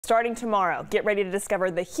Starting tomorrow, get ready to discover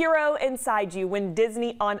the hero inside you when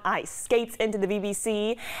Disney on Ice skates into the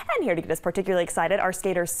VBC. And here to get us particularly excited, our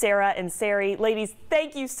skaters Sarah and Sari. Ladies,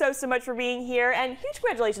 thank you so much for being here, and huge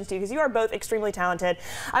congratulations to you because you are both extremely talented.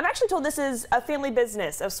 I'm actually told this is a family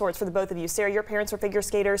business of sorts for the both of you. Sarah, your parents were figure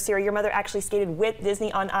skaters. Sarah, your mother actually skated with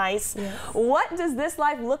Disney on Ice. Yes. What does this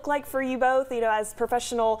life look like for you both, as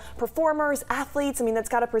professional performers, athletes? I mean, that's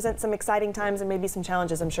got to present some exciting times and maybe some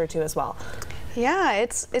challenges, I'm sure, too, as well. Yeah,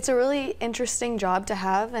 it's a really interesting job to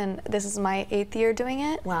have, and this is my 8th year doing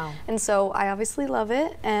it. Wow. And so I obviously love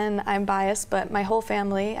it, and I'm biased, but my whole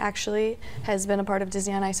family actually has been a part of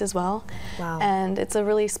Disney on Ice as well. Wow. And it's a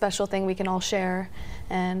really special thing we can all share,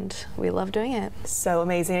 and we love doing it. So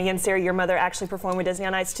amazing. Again, Sarah, your mother actually performed with Disney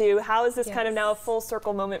on Ice too. How is this kind of now a full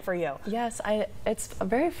circle moment for you? Yes, it's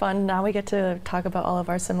very fun. Now we get to talk about all of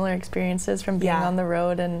our similar experiences from being on the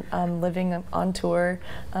road and living on tour.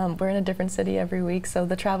 We're in a different city every week, so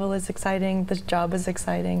the travel is exciting, the job is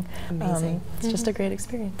exciting. Amazing. It's just a great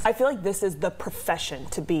experience. I feel like this is the profession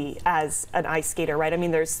to be as an ice skater, right? I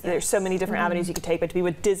mean, there's so many different avenues you could take, but to be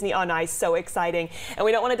with Disney on Ice, so exciting. And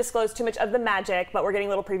we don't want to disclose too much of the magic, but we're getting a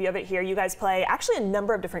little preview of it here. You guys play actually a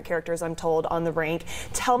number of different characters, I'm told, on the rink.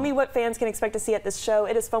 Tell me what fans can expect to see at this show.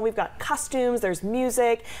 It is fun. We've got costumes, there's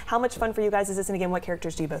music. How much fun for you guys is this? And again, what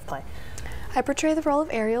characters do you both play? I portray the role of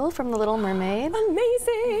Ariel from The Little Mermaid.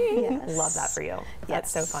 Amazing! Yes. Love that for you.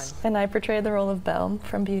 That's so fun. And I portray the role of Belle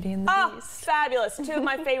from Beauty and the Beast. Fabulous. Two of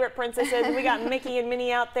my favorite princesses. And we got Mickey and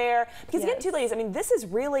Minnie out there. Because again, two ladies, I mean, this is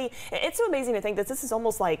really, it's so amazing to think that this is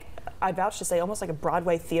almost like, I'd vouch to say, almost like a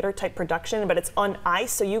Broadway theater type production, but it's on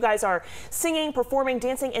ice. So you guys are singing, performing,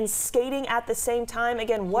 dancing, and skating at the same time.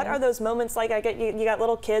 Again, what are those moments like? You got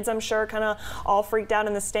little kids, I'm sure, kind of all freaked out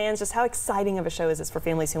in the stands. Just how exciting of a show is this for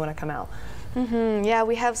families who want to come out? Yeah,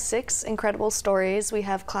 we have 6 incredible stories. We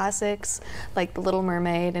have classics like The Little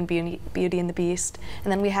Mermaid and Beauty and the Beast,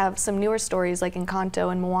 and then we have some newer stories like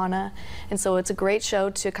Encanto and Moana. And so it's a great show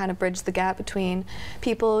to kind of bridge the gap between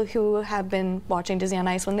people who have been watching Disney on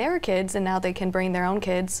Ice when they were kids, and now they can bring their own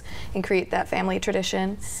kids and create that family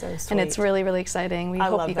tradition. So sweet. And it's really, really exciting. We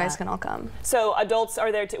hope you guys can all come. So adults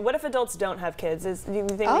are there too. What if adults don't have kids? Do you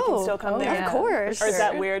think we can still come there? Of course. Or is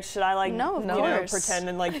that weird? Should I pretend and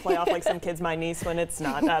pretend like like some kids my niece when it's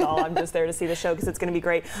not at all? I'm just there to see the show because it's going to be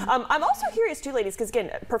great. I'm also curious too, ladies, because again,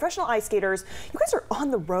 professional ice skaters, you guys are on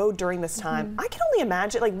the road during this time. I can only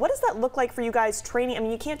imagine, like, what does that look like for you guys training? I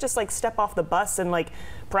mean, you can't just like step off the bus and like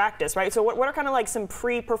practice, right? So what are kind of like some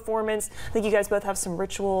pre-performance? I think you guys both have some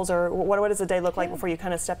rituals, or what does a day look like before you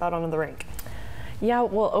kind of step out onto the rink? Yeah,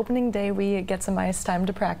 well, opening day we get some ice time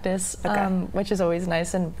to practice, which is always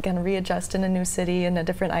nice, and again, readjust in a new city and a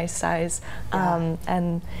different ice size,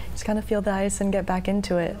 and just kind of feel the ice and get back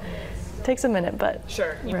into it. Takes a minute, but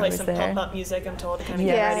sure. You play some pump-up music, I'm told, to kind of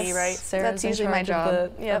get ready, right? That's usually my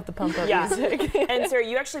job. Of the pump-up music. And Sarah,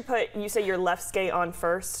 you actually you say your left skate on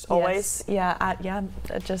first, always? Yeah,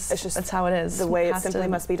 it's just that's how it is. The way it simply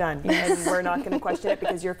must be done. Yes. And we're not going to question it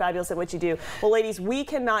because you're fabulous at what you do. Well, ladies, we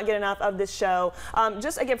cannot get enough of this show.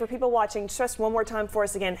 Just again, for people watching, stress one more time for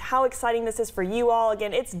us again how exciting this is for you all.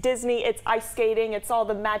 Again, it's Disney, it's ice skating, it's all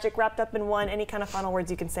the magic wrapped up in one. Any kind of final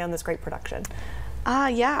words you can say on this great production?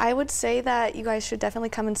 Yeah, I would say that you guys should definitely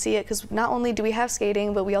come and see it, because not only do we have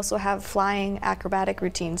skating, but we also have flying acrobatic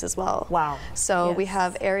routines as well. Wow. So we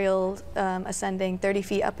have Ariel ascending 30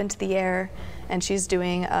 feet up into the air, and she's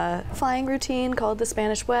doing a flying routine called the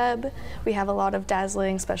Spanish Web. We have a lot of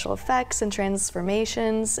dazzling special effects and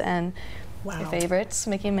transformations, and my favorites,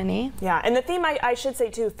 Mickey and Minnie. Yeah, and the theme, I should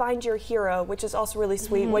say too, find your hero, which is also really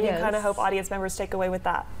sweet. What do you kind of hope audience members take away with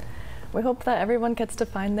that? We hope that everyone gets to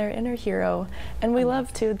find their inner hero. And we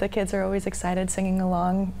love, too, the kids are always excited singing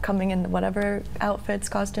along, coming in whatever outfits,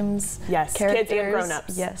 costumes, characters. Kids and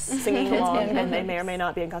grown-ups. Yes. Singing along, and they may or may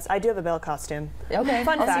not be in costume. I do have a Belle costume. Okay.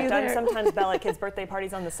 Fun fact, I'm sometimes Belle at kids' birthday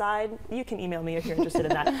parties on the side. You can email me if you're interested in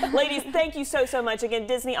that. Ladies, thank you so much. Again,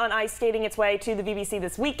 Disney on Ice skating its way to the VBC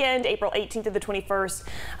this weekend, April 18th to the 21st.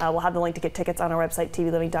 We'll have the link to get tickets on our website,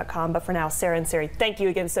 tvliving.com. But for now, Sarah and Sari, thank you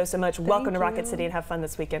again so much. Welcome to Rocket City, and have fun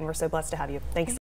this weekend. We're so blessed to have you. Thanks.